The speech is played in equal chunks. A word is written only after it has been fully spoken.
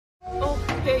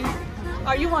Hey,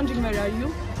 are you wondering where are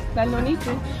you? Well, no need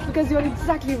to, because you are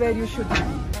exactly where you should be.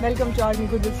 Welcome to Army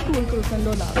Goodwill School, Cruz and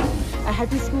Lola. A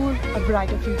happy school, a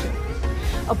brighter future.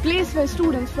 A place where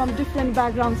students from different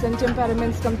backgrounds and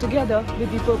temperaments come together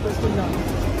with the purpose to learn.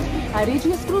 At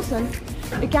AGS Cruzen,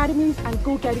 academies and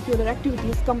co-curricular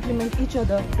activities complement each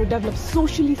other to develop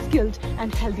socially skilled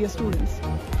and healthier students.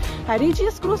 At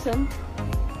AGS Cruzen,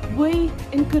 we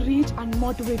encourage and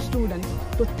motivate students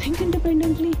to think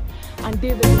independently, and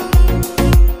they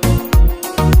will